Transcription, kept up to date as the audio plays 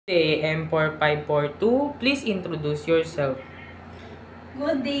Hey, M4542, please introduce yourself.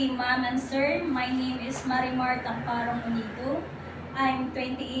 Good day, ma'am and sir. My name is Marimar Tamparong Unido. I'm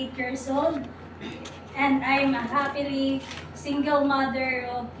 28 years old and I'm a happily single mother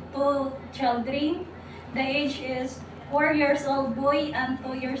of two children. The age is 4 years old boy and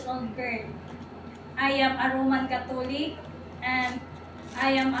 2 years old girl. I am a Roman Catholic and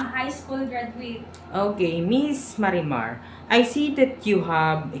I am a high school graduate. Okay, Miss Marimar, I see that you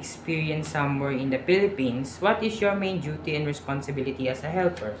have experience somewhere in the Philippines. What is your main duty and responsibility as a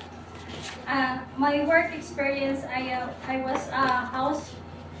helper? My work experience, I was a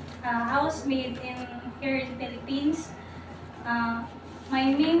housemaid in here in Philippines. Uh, my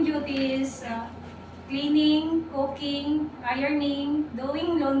main duty is cleaning, cooking, ironing,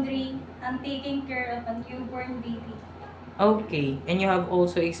 doing laundry, and taking care of a newborn baby. Okay, and you have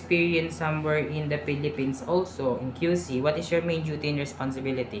also experience somewhere in the Philippines also in QC. What is your main duty and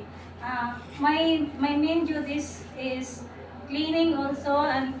responsibility? My main duties is cleaning also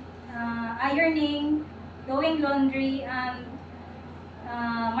and ironing, doing laundry, and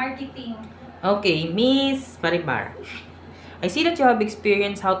marketing. Okay, Miss Marimar, I see that you have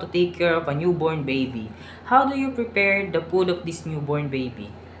experienced how to take care of a newborn baby. How do you prepare the food of this newborn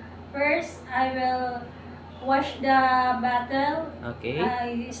baby? First, I will wash the bottle. Okay.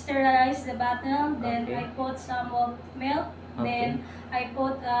 I sterilize the bottle. Then Okay. I put some of milk. Okay. Then I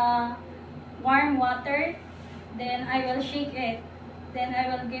put warm water. Then I will shake it. Then I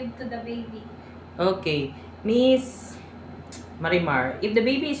will give to the baby. Okay. Miss Marimar, if the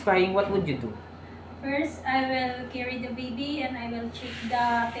baby is crying, what would you do? First, I will carry the baby and I will check the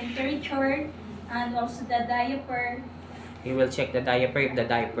temperature and also the diaper. You will check the diaper if the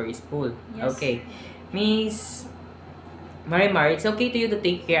diaper is full. Yes. Okay. Miss Marimar, it's okay to you to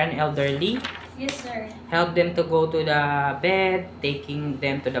take care an elderly. Yes, sir. Help them to go to the bed, taking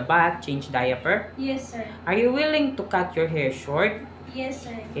them to the bath, change diaper. Yes, sir. Are you willing to cut your hair short? Yes,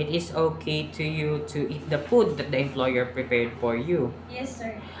 sir. It is okay to you to eat the food that the employer prepared for you. Yes,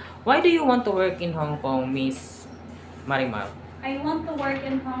 sir. Why do you want to work in Hong Kong, Miss Marimar? I want to work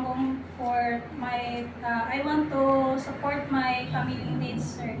in Hong Kong for I want to support my family needs,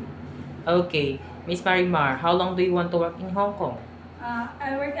 sir. Okay. Miss Marimar, how long do you want to work in Hong Kong?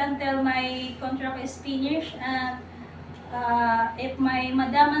 I work until my contract is finished and if my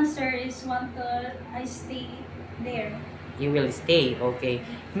madam and sir is want to, I stay there. You will stay, okay.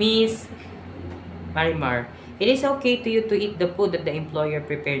 Miss Marimar, it is okay to you to eat the food that the employer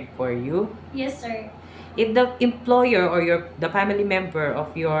prepared for you? Yes, sir. If the employer or the family member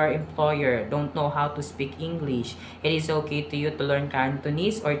of your employer don't know how to speak English, it is okay to you to learn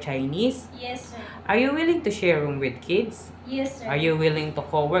Cantonese or Chinese? Yes, sir. Are you willing to share room with kids? Yes, sir. Are you willing to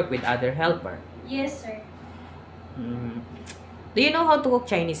co-work with other helper? Yes, sir. Mm. Do you know how to cook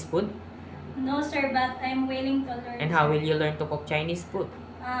Chinese food? No, sir, but I'm willing to learn. And how sir. will you learn to cook Chinese food?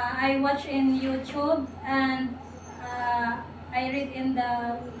 I watch in YouTube and I read in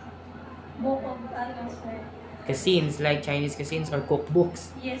the book of sir. Cuisines, like Chinese cuisines or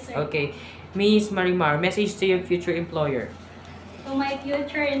cookbooks? Yes, sir. Okay. Miss Marimar, message to your future employer. To my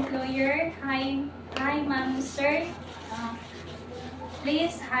future employer, hi, ma'am, sir. Uh,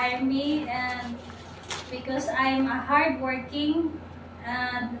 please hire me and because I'm a hardworking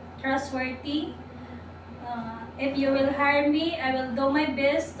and trustworthy. If you will hire me, I will do my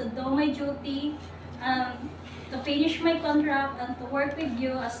best to do my duty, to finish my contract and to work with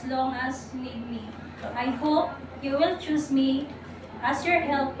you as long as you need me. I hope you will choose me as your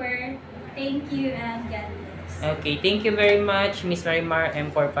helper. Thank you and God bless. Okay, thank you very much, Miss Marimar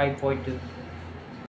M4542.